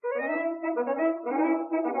Boys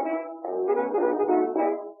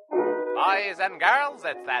and girls,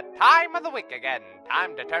 it's that time of the week again.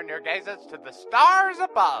 Time to turn your gazes to the stars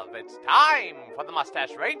above. It's time for the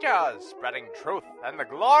Mustache Rangers, spreading truth and the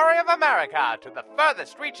glory of America to the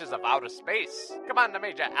furthest reaches of outer space. Commander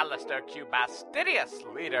Major Alistair Q. Bastidius,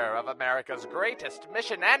 leader of America's greatest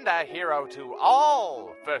mission and a hero to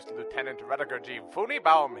all. First Lieutenant Rediger G.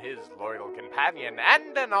 Funibaum, his loyal companion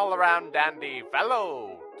and an all-around dandy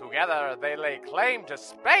fellow. Together, they lay claim to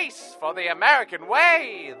space for the American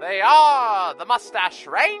way. They are the Mustache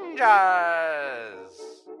Rangers.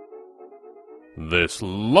 This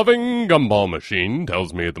loving gumball machine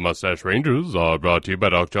tells me the Mustache Rangers are brought to you by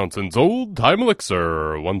Doc Johnson's Old Time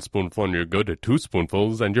Elixir. 1 spoonful and you're good, 2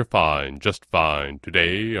 spoonfuls and you're fine, just fine.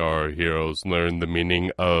 Today, our heroes learn the meaning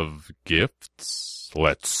of gifts.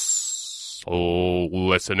 Let's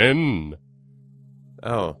listen in.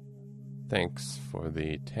 Oh. Thanks for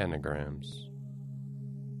the tanagrams.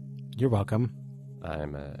 You're welcome.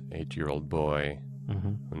 I'm a 8-year-old boy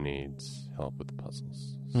who needs help with the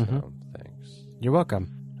puzzles. So, thanks. You're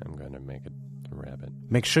welcome. I'm going to make a rabbit.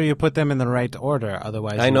 Make sure you put them in the right order,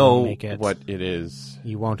 otherwise I you know won't make it, what it is.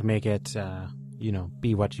 You won't make it,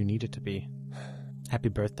 be what you need it to be. Happy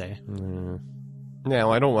birthday.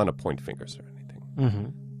 Now, I don't want to point fingers or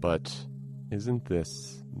anything. But isn't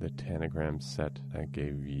this the tanagram set I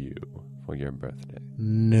gave you for your birthday?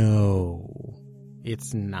 No,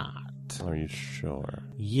 it's not. Are you sure?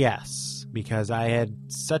 Yes, because I had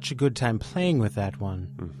such a good time playing with that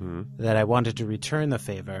one that I wanted to return the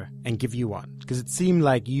favor and give you one. Because it seemed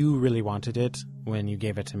like you really wanted it when you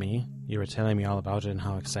gave it to me. You were telling me all about it and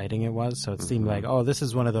how exciting it was. So it seemed like, oh, this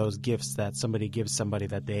is one of those gifts that somebody gives somebody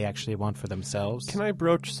that they actually want for themselves. Can I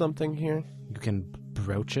broach something here? You can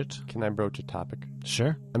broach it. Can I broach a topic?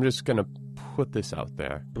 Sure. I'm just going to put this out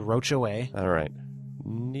there. Broach away. All right.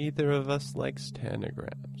 Neither of us likes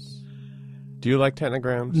tanagrams. Do you like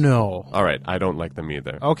tanagrams? No. All right. I don't like them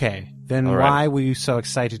either. Okay. Then All why right. were you so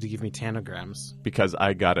excited to give me tanagrams? Because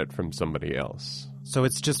I got it from somebody else. So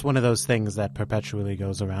it's just one of those things that perpetually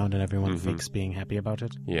goes around and everyone thinks being happy about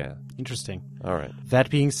it? Yeah. Interesting. All right.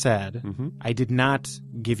 That being said, I did not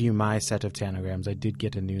give you my set of tanagrams. I did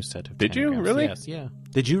get a new set of tanagrams. Did you? Really? Yes, yeah.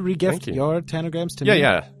 Did you regift your tanagrams to me?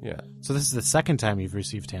 Yeah. So this is the second time you've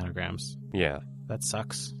received tanagrams. Yeah. That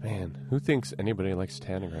sucks. Man, who thinks anybody likes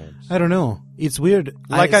tanagrams? I don't know. It's weird.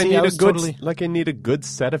 I need I a good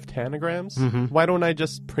set of tanagrams. Why don't I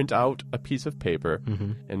just print out a piece of paper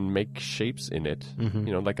and make shapes in it?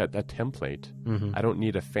 You know, like a template. I don't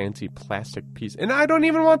need a fancy plastic piece, and I don't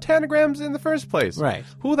even want tanagrams in the first place. Right.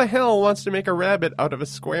 Who the hell wants to make a rabbit out of a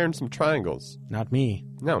square and some triangles? Not me.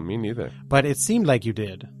 No, me neither. But it seemed like you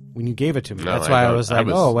did when you gave it to me. No, That's why I was like,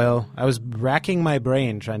 I was racking my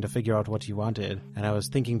brain trying to figure out what you wanted. And I was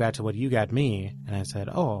thinking back to what you got me. And I said,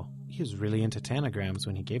 oh, he was really into tanagrams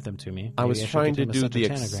when he gave them to me. I was trying to do the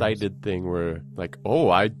excited thing where, like,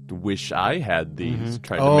 I wish I had these.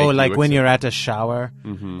 When you're at a shower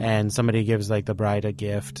and somebody gives, like, the bride a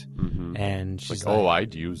gift. And she's like,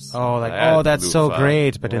 I'd use that's so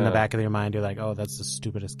great. But in the back of your mind, you're like, oh, that's the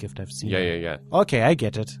stupidest gift I've seen. Yeah. Okay, I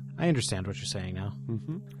get it. I understand what you're saying now.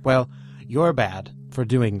 Well, you're bad for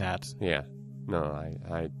doing that. Yeah. No,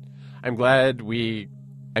 I'm glad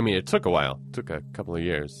it took a while. It took a couple of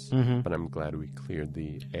years. But I'm glad we cleared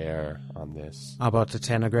the air on this. About the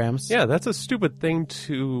tanagrams? Yeah, that's a stupid thing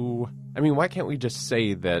to... why can't we just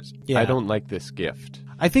say that I don't like this gift?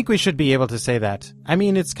 I think we should be able to say that.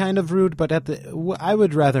 It's kind of rude, but I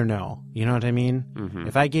would rather know. You know what I mean?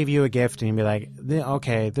 If I gave you a gift and you'd be like,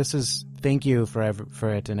 okay, this is... Thank you for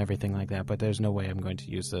it and everything like that, but there's no way I'm going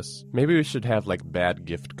to use this. Maybe we should have, like, bad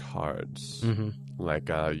gift cards. Like,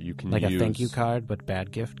 you can use... Like a thank you card, but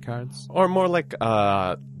bad gift cards? Or more like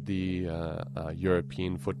the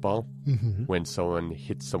European football, when someone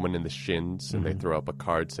hits someone in the shins and they throw up a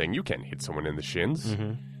card saying, you can't hit someone in the shins.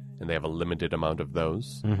 And they have a limited amount of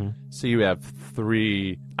those. So you have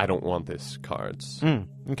 3 I don't want this cards.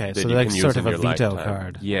 Okay, so they're like sort of a veto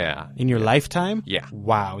card. Yeah. In your lifetime? Yeah.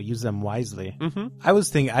 Wow, use them wisely.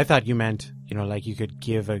 I thought you meant, like you could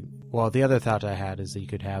give the other thought I had is that you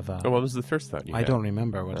could have what was the first thought you had? I don't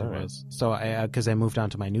remember what it was. So, because I moved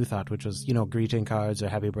on to my new thought, which was, greeting cards or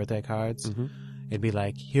happy birthday cards. It'd be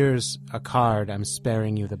like, here's a card, I'm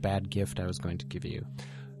sparing you the bad gift I was going to give you.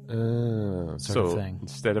 Sort of thing.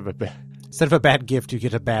 Instead of a bad gift, you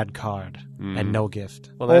get a bad card and no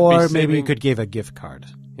gift. Well, or maybe you could give a gift card.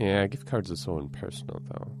 Yeah, gift cards are so impersonal,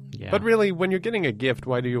 though. Yeah. But really, when you're getting a gift,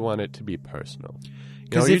 why do you want it to be personal?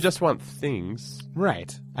 You just want things.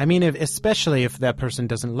 Right. I mean, especially if that person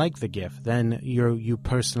doesn't like the gift, then you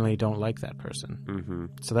personally don't like that person. Mm-hmm.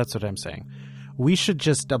 So that's what I'm saying. We should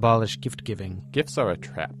just abolish gift giving. Gifts are a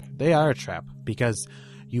trap. They are a trap because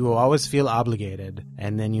you will always feel obligated,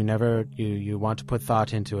 and then you want to put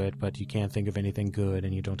thought into it, but you can't think of anything good,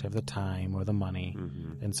 and you don't have the time or the money.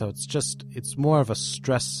 Mm-hmm. And so it's more of a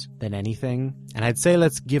stress than anything. And I'd say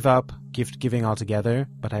let's give up gift giving altogether,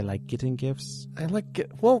 but I like getting gifts.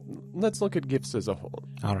 Let's look at gifts as a whole.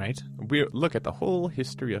 All right. We look at the whole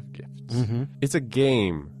history of gifts. Mm-hmm. It's a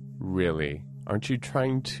game, really. Aren't you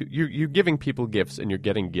trying to... You're giving people gifts, and you're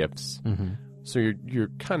getting gifts. Mm-hmm. So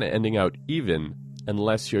you're kind of ending out even,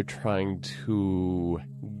 unless you're trying to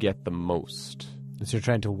get the most. So you're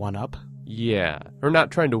trying to one-up? Yeah. Or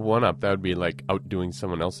not trying to one-up. That would be like outdoing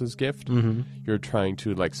someone else's gift. Mm-hmm. You're trying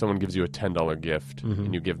to, like, someone gives you a $10 gift, Mm-hmm.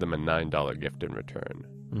 and you give them a $9 gift in return.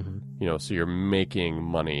 Mm-hmm. So you're making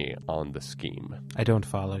money on the scheme. I don't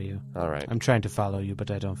follow you. All right. I'm trying to follow you, but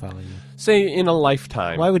I don't follow you. Say in a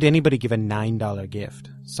lifetime. Why would anybody give a $9 gift?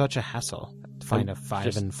 Such a hassle to find a 5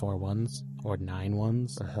 just- and 4 ones or 9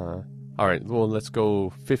 ones. Uh-huh. All right, well, let's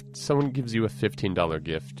go. Someone gives you a $15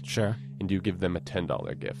 gift, Sure. and you give them a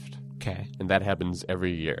 $10 gift. Okay. And that happens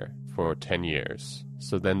every year for 10 years.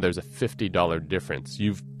 So then there's a $50 difference.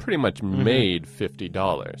 You've pretty much made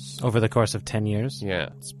 $50. Over the course of 10 years? Yeah.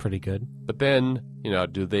 It's pretty good. But then,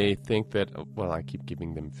 do they think that, well, I keep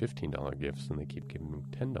giving them $15 gifts, and they keep giving them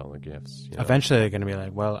 $10 gifts? Eventually they're going to be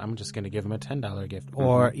like, well, I'm just going to give them a $10 gift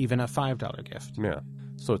or even a $5 gift. Yeah.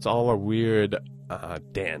 So it's all a weird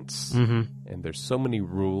dance. Mm-hmm. And there's so many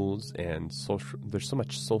rules and there's so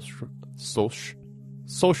much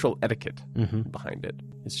social etiquette behind it.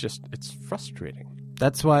 It's frustrating.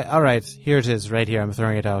 That's why, all right, here it is right here. I'm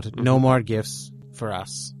throwing it out. No more gifts for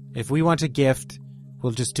us. If we want a gift,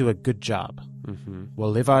 we'll just do a good job. Mm-hmm. We'll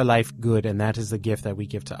live our life good, and that is the gift that we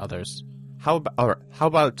give to others. How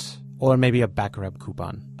about... Or maybe a back rub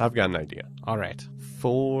coupon. I've got an idea. All right.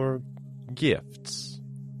 For gifts,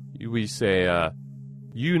 we say,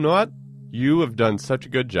 you know what? You have done such a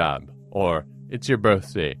good job. Or, it's your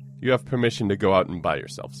birthday. You have permission to go out and buy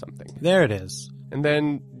yourself something. There it is. And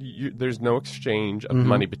then there's no exchange of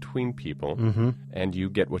money between people, and you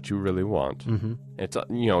get what you really want. Mm-hmm.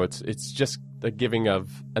 It's just a giving of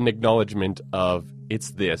an acknowledgement of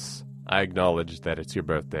it's this. I acknowledge that it's your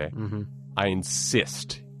birthday. Mm-hmm. I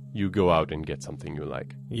insist you go out and get something you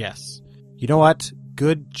like. Yes. You know what?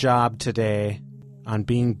 Good job today on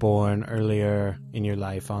being born earlier in your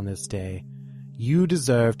life on this day. You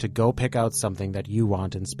deserve to go pick out something that you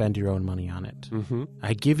want and spend your own money on it. Mm-hmm.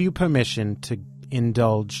 I give you permission to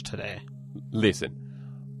indulge today. Listen,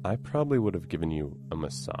 I probably would have given you a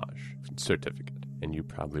massage certificate, and you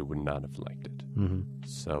probably would not have liked it. Mm-hmm.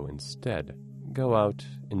 So instead, go out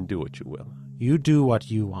and do what you will. You do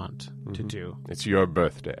what you want to do. It's your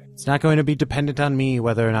birthday. It's not going to be dependent on me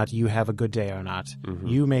whether or not you have a good day or not.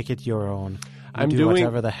 You make it your own. You do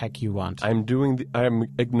whatever the heck you want. I'm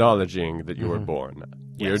acknowledging that you were born.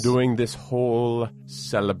 Yes. We're doing this whole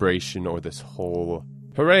celebration or this whole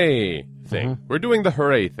hooray thing. We're doing the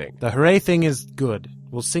hooray thing. The hooray thing is good.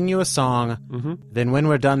 We'll sing you a song. Then when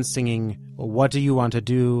we're done singing, what do you want to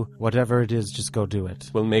do? Whatever it is, just go do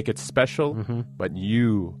it. We'll make it special, but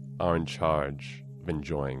you are in charge of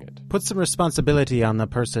enjoying it. Put some responsibility on the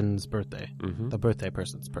person's birthday. The birthday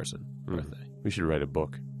person's birthday. We should write a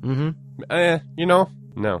book. Mm-hmm.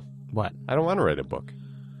 No. What? I don't want to write a book.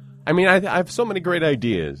 I mean, I have so many great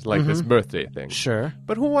ideas, like this birthday thing. Sure.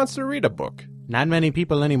 But who wants to read a book? Not many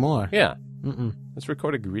people anymore. Yeah. Mm-mm. Let's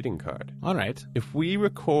record a greeting card. All right. If we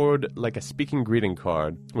record, like, a speaking greeting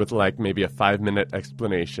card with, like, maybe a 5-minute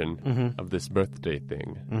explanation of this birthday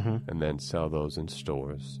thing, and then sell those in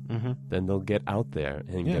stores, then they'll get out there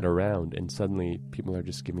and get around, and suddenly people are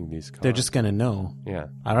just giving these cards. They're just going to know. Yeah.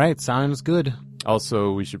 All right. Sounds good.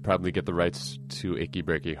 Also, we should probably get the rights to Achy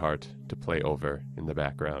Breaky Heart to play over in the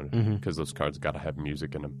background, because those cards got to have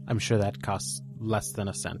music in them. I'm sure that costs less than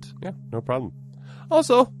a cent. Yeah, no problem.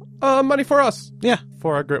 Also, money for us. Yeah.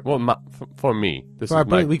 For our great, for me.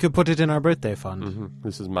 We could put it in our birthday fund.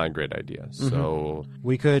 This is my great idea. So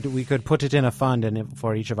we could put it in a fund, and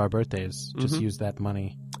for each of our birthdays, just use that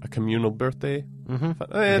money. A communal birthday.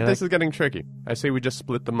 This is getting tricky. I say we just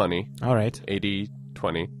split the money. All right.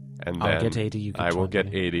 80-20, and I'll then get 80. You get 20. I will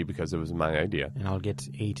get 80 because it was my idea. And I'll get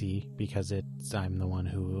 80 because I'm the one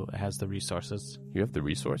who has the resources. You have the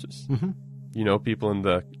resources. You know people in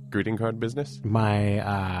the greeting card business?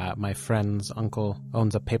 My friend's uncle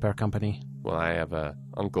owns a paper company. Well, I have a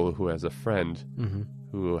uncle who has a friend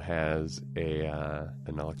who has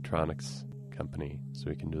an electronics company, so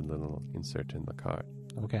we can do the little insert in the card.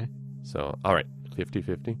 Okay. So, all right,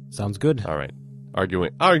 50-50? Sounds good. All right.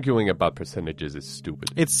 Arguing about percentages is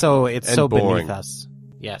stupid. It's so boring. beneath us.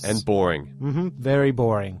 Yes. And boring. Very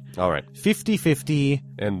boring. All right. 50-50.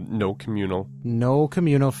 And no communal. No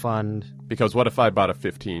communal fund. Because what if I bought a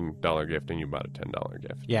 $15 gift and you bought a $10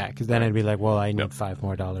 gift? Yeah, because then I'd be like, well, I need $5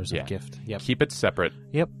 more of gift. Yep. Keep it separate.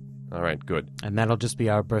 Yep. All right, good. And that'll just be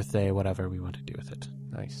our birthday, whatever we want to do with it.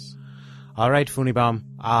 Nice. All right, Funibom.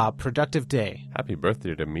 Productive day. Happy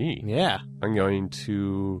birthday to me. Yeah. I'm going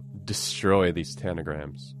to destroy these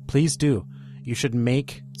tanagrams. Please do. You should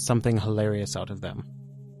make something hilarious out of them.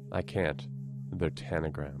 I can't. They're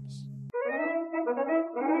tanagrams.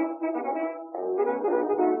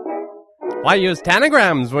 Why use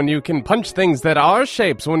tanagrams when you can punch things that are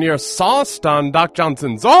shapes when you're sauced on Doc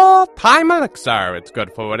Johnson's all-time elixir? It's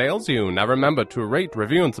good for what ails you. Now remember to rate,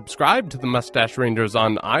 review, and subscribe to the Mustache Rangers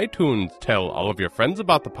on iTunes. Tell all of your friends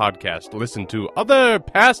about the podcast. Listen to other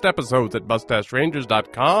past episodes at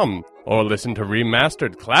MustacheRangers.com. Or listen to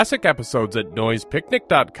remastered classic episodes at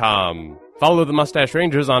NoisePicnic.com. Follow the Mustache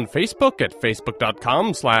Rangers on Facebook at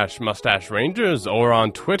Facebook.com/Mustache Rangers or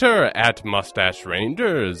on Twitter at Mustache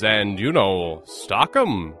Rangers. And, stalk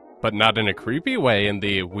 'em. But not in a creepy way, in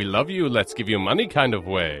the we love you, let's give you money kind of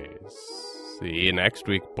way. See you next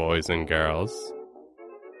week, boys and girls.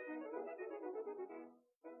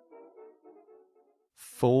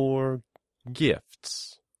 For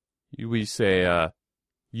gifts, we say,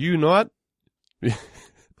 you know what?